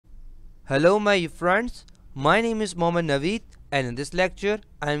Hello my friends, my name is Mohammed Naveed and in this lecture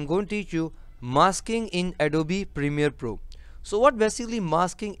I am going to teach you masking in Adobe Premiere Pro. So what basically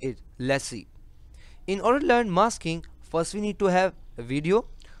masking is? Let's see. In order to learn masking, first we need to have a video.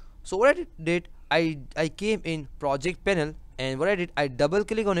 So what I did, I came in project panel, and what I did, I double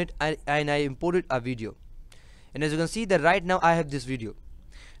click on it and I imported a video. And as you can see that right now I have this video.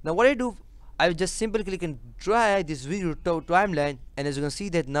 Now what I do, I will just simply click and drag this video to timeline, and as you can see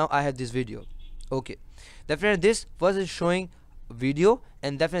that now I have this video. Okay, definitely this first is showing video,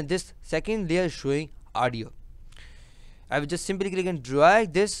 and definitely this second layer is showing audio. I will just simply click and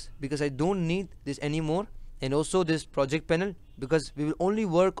drag this because I don't need this anymore, and also this project panel because we will only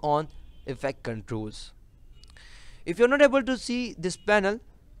work on effect controls. If you're not able to see this panel,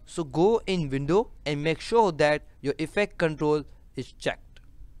 so go in window and make sure that your effect control is checked.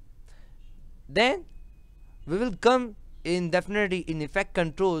 Then we will come in definitely in effect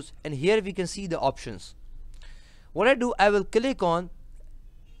controls, and here we can see the options. What I do, I will click on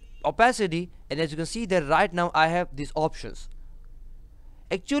opacity, and as you can see that right now I have these options.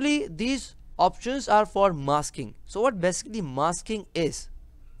 Actually these options are for masking. So what basically masking is,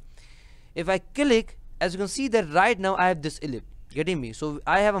 if I click, as you can see that right now I have this ellipse, getting me? So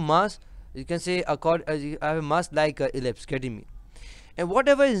I have a mask, you can say I have a mask like a ellipse, getting me? And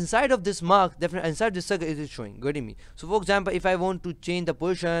whatever is inside of this mark, definitely inside this circle, it is showing, getting me? So for example, if I want to change the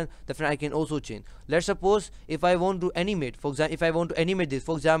position, definitely I can also change. Let's suppose if I want to animate, for example, if I want to animate this,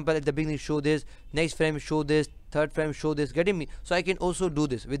 for example, at the beginning show this, next frame show this, third frame show this, getting me? So I can also do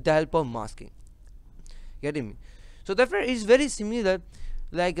this with the help of masking, getting me? So definitely is very similar,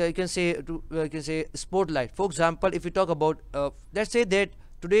 like you can say spotlight. For example, if we talk about let's say that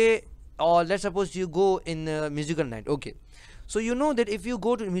today, or let's suppose you go in musical night. Okay, so you know that if you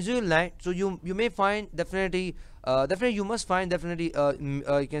go to musical night, so you may find definitely you must find definitely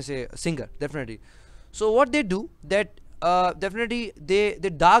you can say a singer, definitely. So what they do, that definitely they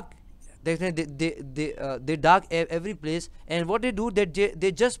dark, definitely they dark every place, and what they do, that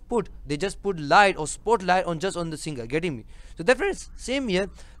they just put light or spotlight on just on the singer, getting me? So definitely same here.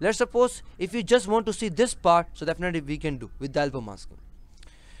 Let's suppose if you just want to see this part, so definitely we can do with the help of masking.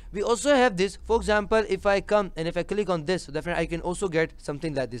 We also have this, for example, if I come and if I click on this, so definitely I can also get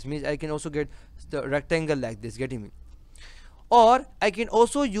something like this, means I can also get the rectangle like this, getting me? Or I can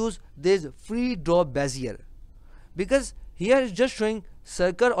also use this free draw bezier, because here is just showing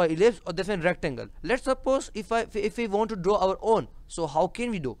circle or ellipse or definitely rectangle. Let's suppose if we want to draw our own, so how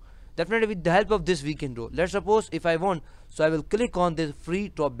can we do? Definitely with the help of this we can draw. Let's suppose if I want, so I will click on this free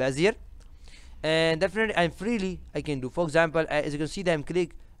draw bezier, and definitely I can do. For example, as you can see that I'm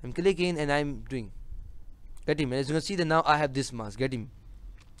clicking and I'm doing, getting me? As you can see that now I have this mask, getting me?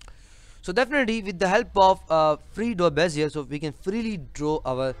 So definitely with the help of free draw bezier, so we can freely draw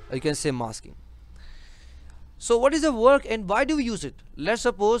our you can say masking. So what is the work and why do we use it? Let's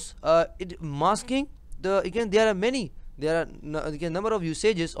suppose masking, there are number of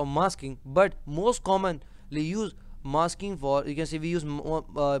usages of masking, but most commonly use masking for, you can say we use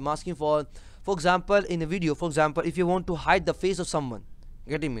masking for example in a video. For example, if you want to hide the face of someone,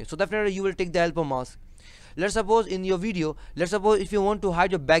 getting me? So definitely you will take the help of mask. Let's suppose in your video, let's suppose if you want to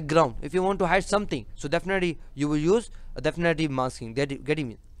hide your background, if you want to hide something, so definitely you will use definitely masking, getting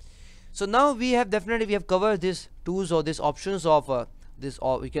me? So now we have covered these tools or these options of this,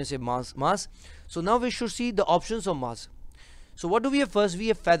 or we can say mask. So now we should see the options of mask. So what do we have first? We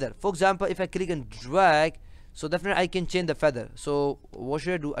have feather. For example, if I click and drag, so definitely I can change the feather. So what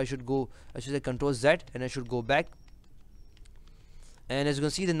should I do? I should say Control Z, and I should go back. And as you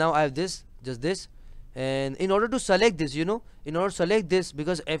can see that now I have this, just this. And in order to select this,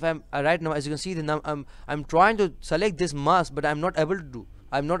 because if I'm right now, as you can see that now I'm trying to select this mask, but I'm not able to do.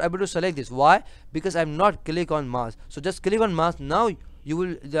 I'm not able to select this. Why? Because I'm not click on mask. So just click on mask. Now you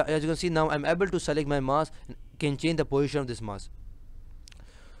will, as you can see now I'm able to select my mask and can change the position of this mask.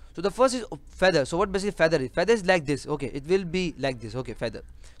 So the first is feather. So what basically feather is? Feather is like this. Okay, it will be like this. Okay, feather.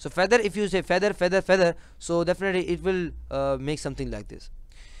 So feather, if you say feather, so definitely it will make something like this.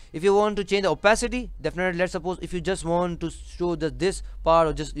 If you want to change the opacity, definitely let's suppose if you just want to show this part,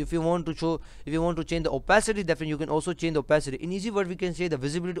 or just if you want to change the opacity, definitely you can also change the opacity. In easy word we can say the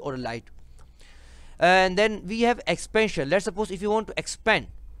visibility or light. And then we have expansion. Let's suppose if you want to expand,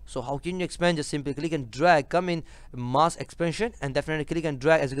 so how can you expand? Just simply click and drag, come in mask expansion, and definitely click and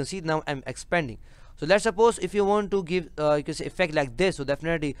drag. As you can see now I'm expanding. So let's suppose if you want to give you can say effect like this, so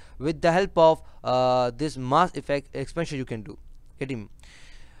definitely with the help of this mask effect expansion you can do, getting me?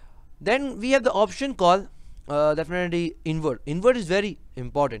 Then we have the option called definitely invert. Invert is very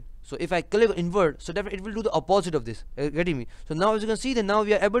important. So if I click invert, so definitely it will do the opposite of this. Getting me? So now as you can see that now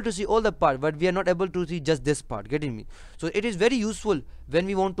we are able to see all the part, but we are not able to see just this part. Getting me? So it is very useful when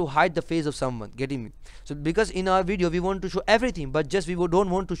we want to hide the face of someone. Getting me? So because in our video we want to show everything, but just we don't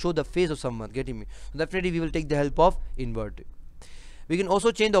want to show the face of someone. Getting me? So definitely we will take the help of invert. We can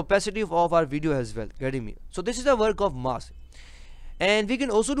also change the opacity of our video as well. Getting me? So this is the work of mask, and we can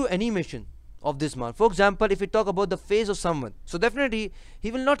also do animation of this mask. For example, if we talk about the face of someone, so definitely he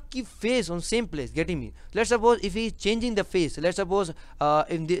will not keep face on same place. Getting me? Let's suppose if he is changing the face, let's suppose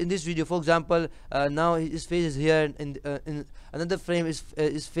in this video, for example, now his face is here, and in another frame his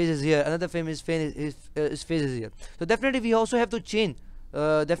face is here, another frame his face is here. So definitely we also have to change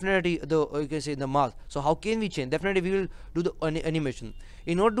definitely the you can say the mask. So how can we change? Definitely we will do the animation.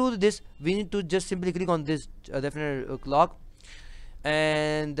 In order to do this, we need to just simply click on this definitely clock,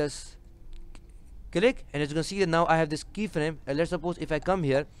 and this click, and as you can see that now I have this keyframe. And let's suppose if I come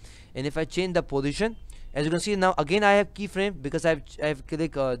here and if I change the position, as you can see now again I have keyframe because I have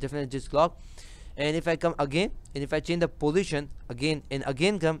click definitely this clock. And if I come again and if I change the position again and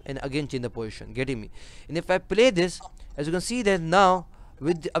again come and again change the position. Getting me? And if I play this, as you can see that now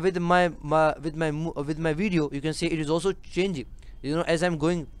with my video, you can see it is also changing. You know, as I'm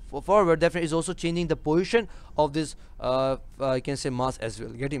going forward, definitely is also changing the position of this I can say mask as well.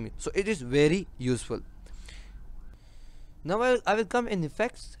 Getting me? So it is very useful. Now I will come in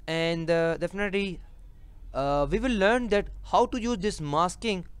effects, and definitely we will learn that how to use this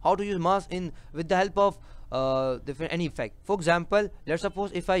masking, how to use mask in with the help of different any effect. For example, let's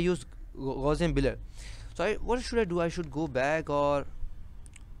suppose if I use Gaussian blur. So what should I do? I should go back, or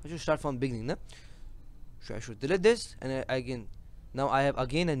I should start from beginning, no? So I should delete this, and again now I have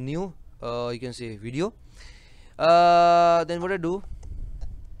again a new you can say video. Then what I do,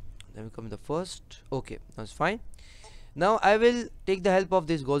 let me come the first. Okay, that's fine. Now I will take the help of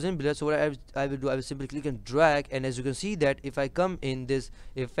this Gaussian blur. So what I will do, I will simply click and drag, and as you can see that if I come in this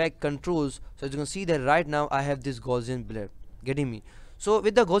effect controls, so as you can see that right now I have this Gaussian blur. Getting me? So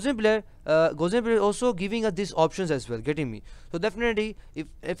with the Gaussian blur is also giving us these options as well. Getting me? So definitely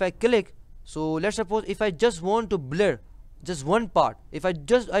if I click, so let's suppose if I just want to blur just one part, if I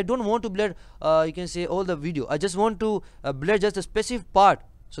don't want to blur you can say all the video, I just want to blur just a specific part,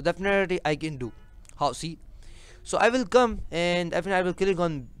 so definitely I can do. How? See? So I will come and I will click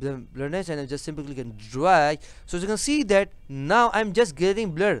on the blurriness, and I just simply click and drag. So as you can see that now I'm just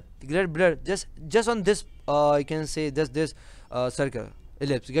getting blur just on this you can say just this circle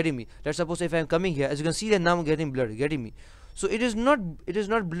ellipse. Getting me? Let's suppose if I'm coming here, as you can see that now I'm getting blurred. Getting me? So it is not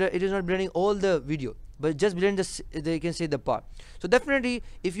blurring all the video, but just blurring you can say the part. So definitely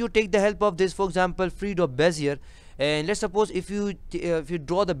if you take the help of this, for example, free draw Bezier, and let's suppose if you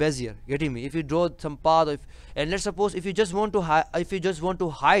draw the Bezier. Getting me? If you draw some part and let's suppose if you just want to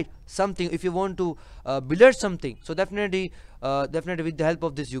hide something, if you want to blur something, so definitely with the help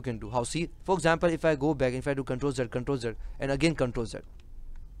of this you can do. How? See? For example, if I go back, if I do Ctrl Z and again Ctrl Z,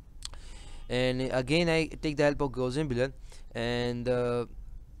 and again I take the help of Gaussian blur, and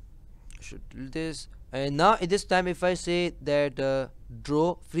should do this, and now at this time if I say that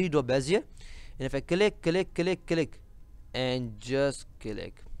free draw Bezier, and if I click and just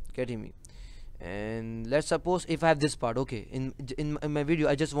click. Getting me? And let's suppose if I have this part, okay, in my video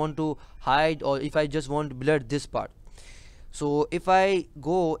I just want to hide, or if I just want to blur this part. So if I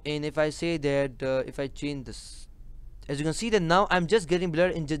go and if I say that if I change this, as you can see that now I'm just getting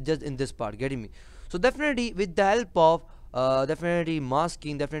blurred in just in this part. Getting me? So definitely with the help of definitely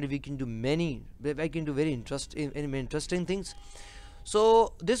masking, definitely we can do very interesting things.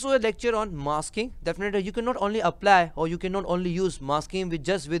 So this was a lecture on masking. Definitely you cannot only apply, or you cannot only use masking with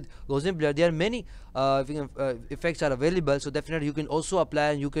Gaussian blur. There are many effects are available, so definitely you can also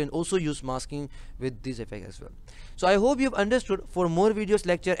apply, and you can also use masking with this effect as well. So I hope you've understood. For more videos,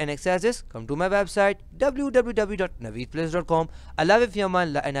 lecture and exercises, come to my website www.naveedplace.com. Allah Hafiz,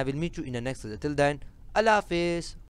 and I will meet you in the next video. Till then, Allah Hafiz.